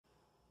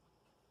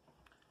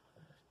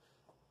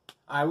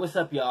Alright, what's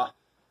up, y'all?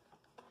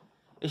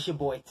 It's your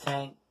boy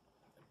Tank,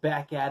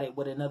 back at it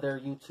with another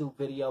YouTube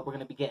video. We're going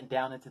to be getting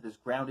down into this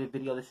Grounded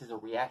video. This is a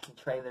reaction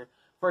trailer.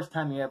 First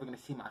time you're ever going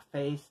to see my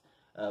face,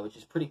 which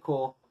is pretty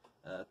cool.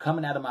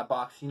 Coming out of my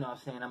box, you know what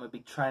I'm saying? I'm going to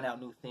be trying out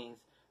new things.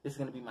 This is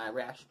going to be my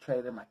reaction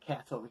trailer. My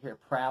cat's over here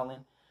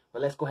prowling.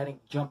 But let's go ahead and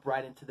jump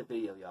right into the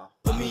video, y'all.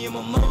 Put me in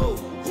my mode.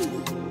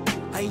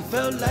 I ain't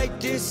felt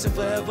like this in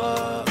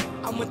forever.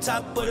 I'm on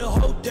top of the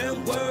whole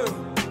damn world.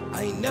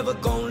 I ain't never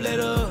gonna let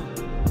up.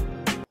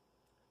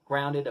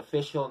 Grounded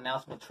official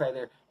announcement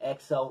trailer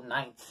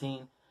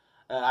XO19.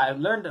 I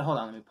learned, hold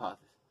on, let me pause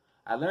this.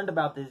 I learned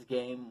about this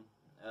game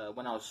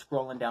when I was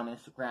scrolling down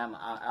Instagram.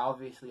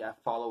 Obviously, I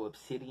follow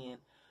Obsidian.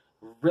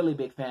 Really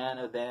big fan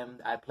of them.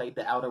 I played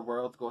the Outer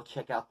Worlds. Go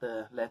check out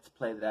the Let's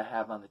Play that I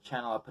have on the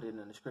channel. I'll put it in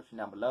the description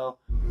down below.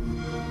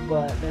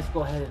 But let's go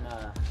ahead and,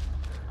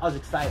 I was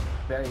excited.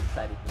 Very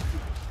excited to see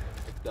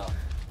this. Let's go.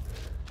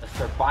 A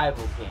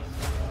survival game.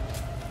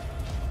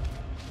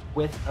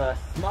 With a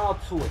small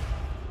twist.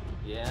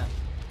 Yeah.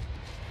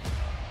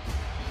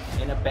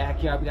 In the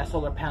backyard, we got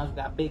solar panels. We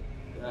got big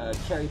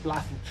cherry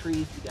blossom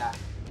trees. We got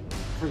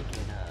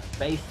freaking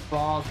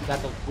baseballs. We got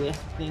those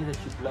wisp things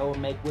that you blow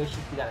and make wishes.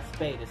 We got a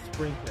spade, a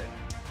sprinkler,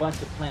 bunch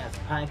of plants,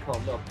 pine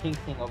cone, little pink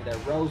thing over there,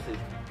 roses.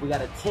 We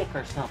got a tick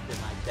or something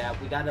like that.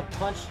 We got a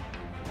punch,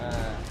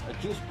 a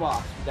juice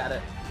box. We got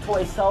a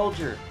toy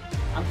soldier.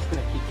 I'm just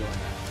gonna keep doing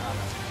that. I don't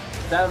know.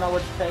 'Cause I don't know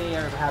what to say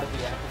or how to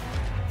react.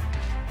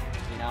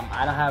 You know,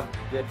 I don't have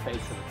good facial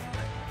expression.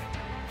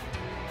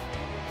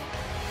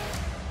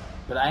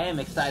 But I am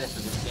excited for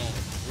this game.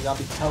 We gonna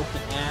be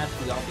toking ass.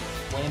 We gonna be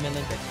swimming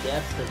in the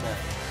depths of the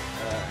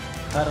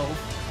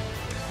puddles.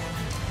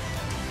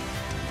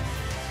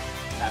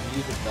 That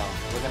music though.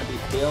 We're gonna be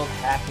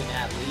hacking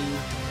at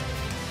leaves,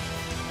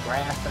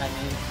 grass. I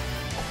mean,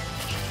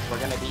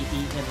 we're gonna be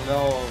eating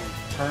little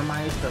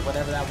termites or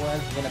whatever that was.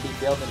 We're gonna be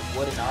building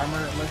wooden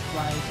armor. It looks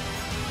like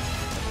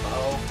a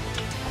bow.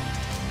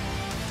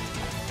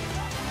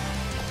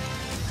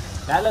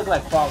 That looked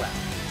like Fallout.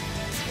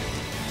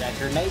 That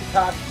grenade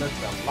toss looks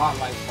a lot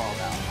like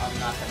Fallout. I'm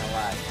not gonna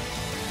lie.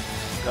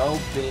 Go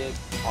big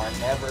or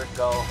never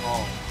go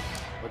home.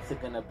 What's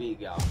it gonna be,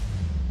 y'all?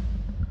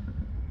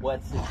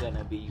 What's it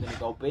gonna be? You gonna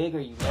go big or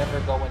you never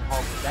going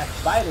home? That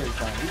spider's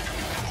gonna eat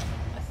it.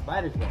 That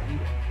spider's gonna eat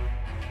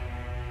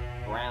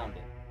it.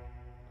 Grounded.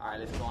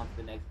 Alright, let's go on to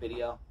the next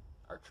video.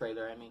 Or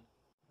trailer, I mean.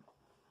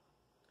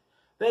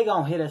 They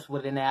gonna hit us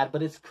with an ad,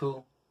 but it's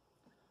cool.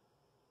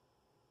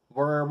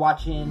 We're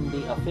watching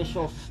the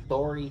official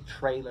story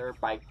trailer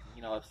by,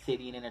 you know,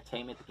 Obsidian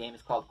Entertainment. The game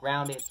is called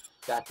Grounded.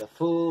 Got the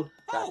food,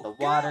 got the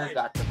water,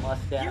 got the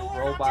mustache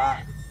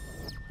robot,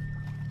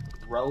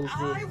 roses.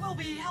 I will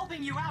be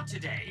helping you out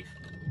today.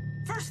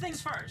 First things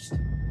first,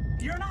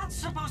 you're not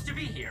supposed to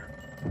be here.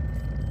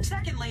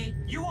 Secondly,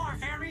 you are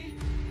very,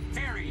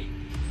 very,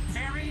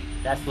 very...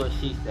 That's what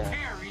she said.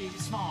 Very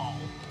small.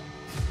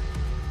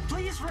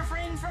 Please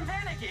refrain from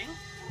panicking.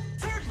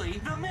 Thirdly,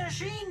 the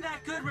machine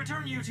that could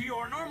return you to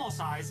your normal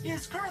size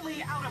is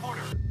currently out of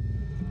order.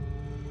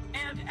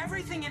 And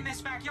everything in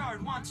this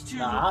backyard wants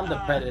to, I'm the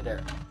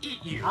predator.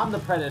 Eat you. I'm the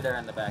predator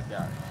in the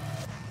backyard.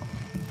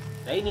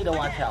 They need to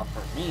watch out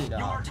for me, though.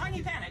 Your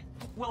tiny panic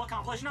will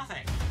accomplish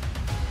nothing.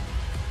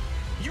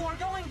 You are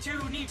going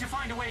to need to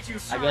find a way to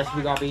survive. I guess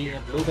we're gonna be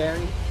eating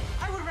blueberries.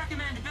 I would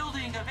recommend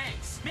building a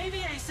base. Maybe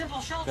a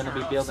simple shelter. Gonna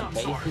be building of some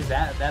bases.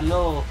 sort. That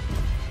little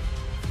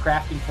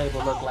crafting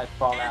table looked like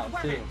Fallout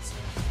too.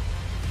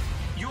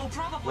 You'll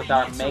probably With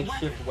our need some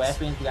makeshift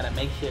weapons, we got a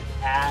makeshift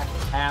axe,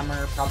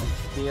 hammer, probably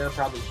spear,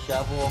 probably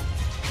shovel.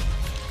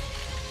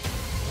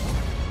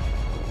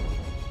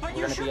 But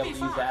We're gonna be able to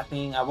use that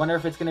thing. I wonder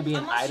if it's gonna be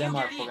an item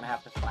or if we're gonna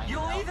have to find it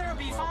You'll out. either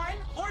be fine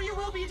or you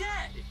will be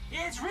dead.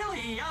 It's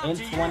really up In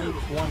to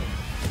 2020,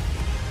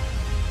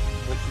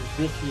 which is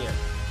this year,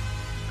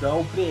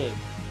 go big.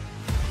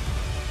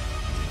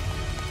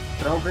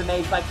 Throw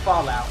grenades like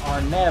Fallout or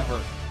never,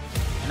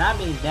 and I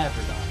mean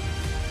never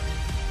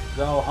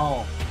though, go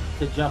home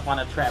to jump on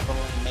a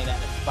trampoline made out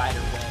of spider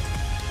web.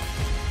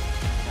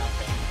 You know what I'm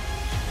saying?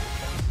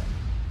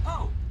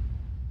 Oh,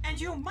 and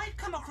you might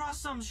come across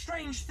some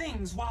strange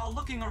things while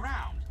looking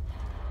around.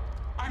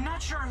 I'm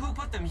not sure who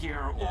put them here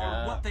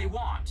or what they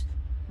want.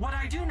 What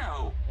I do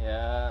know is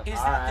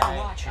that they're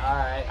watching.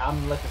 Alright,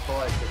 I'm looking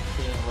forward to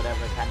seeing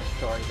whatever kind of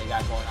story they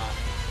got going on.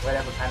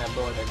 Whatever kind of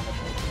lore they're going to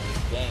put in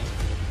this game. It's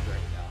going to be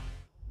great,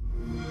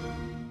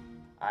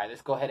 y'all. Alright,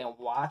 let's go ahead and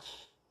watch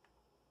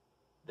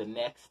the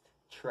next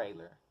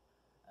trailer.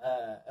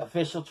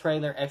 Official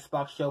trailer,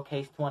 Xbox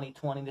Showcase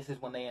 2020. This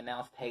is when they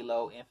announced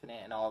Halo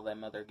Infinite and all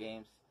them other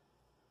games.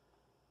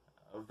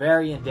 A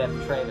very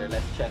in-depth trailer.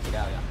 Let's check it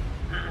out,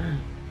 y'all.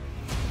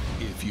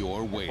 If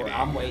you're waiting,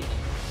 I'm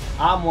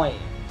waiting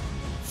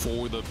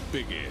for the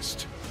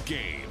biggest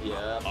game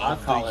I'll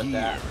of call the it year,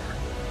 that.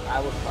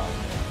 I would call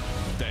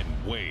it. then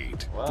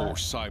wait for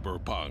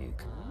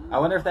Cyberpunk. I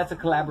wonder if that's a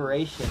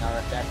collaboration or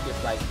if that's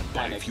just like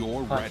But if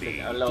you're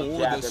ready a little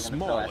for jab the they're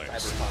gonna throw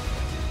at smallest,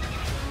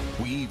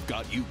 Cyberpunk. we've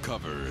got you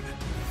covered.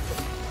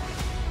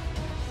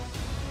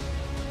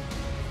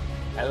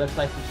 That looks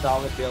like some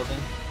solid building.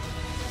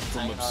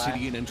 From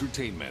Obsidian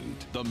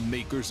Entertainment, the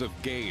makers of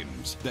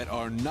games that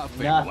are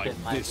nothing like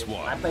this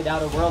one. I played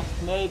Outer Worlds,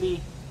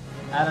 maybe.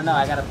 I don't know.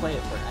 I gotta play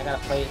it for it. I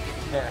gotta play it to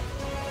compare.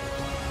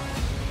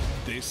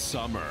 This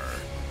summer,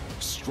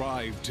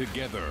 strive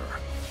together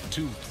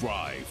to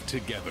thrive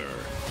together,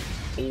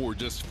 or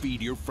just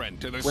feed your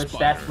friend to the spiders. Which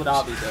that's what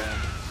I'll be doing.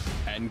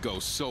 And go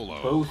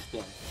solo.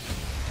 Boosting.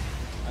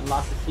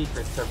 Unlock the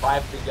secrets.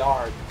 Survive the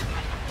yard.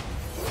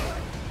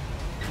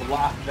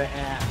 Block the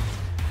ants.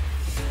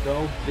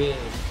 Go big.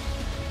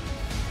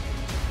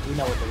 You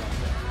know what the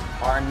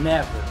ones are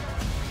never.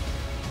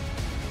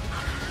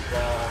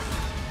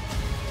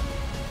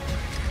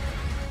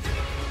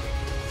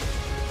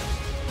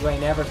 You ain't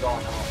never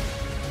going home.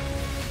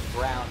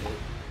 Grounded.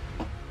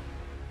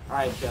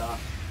 Alright, y'all.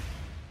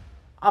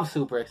 I'm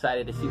super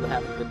excited to see what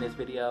happens with this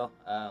video.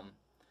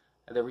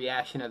 The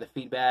reaction or the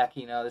feedback.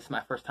 You know, this is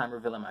my first time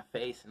revealing my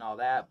face and all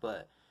that,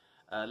 but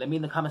let me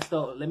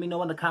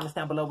know in the comments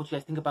down below what you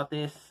guys think about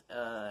this.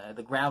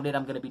 The Grounded,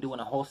 I'm going to be doing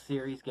a whole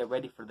series. Get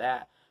ready for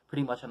that.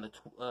 Pretty much on the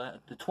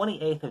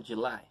 28th of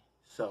July.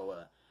 So,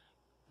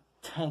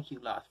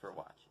 TankYuhLotzz for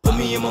watching. Put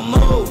me in my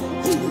mode.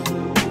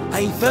 I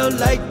ain't felt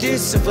like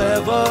this in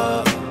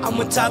forever. I'm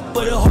on top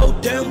of the whole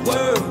damn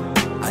world.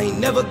 I ain't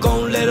never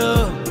gonna let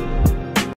up.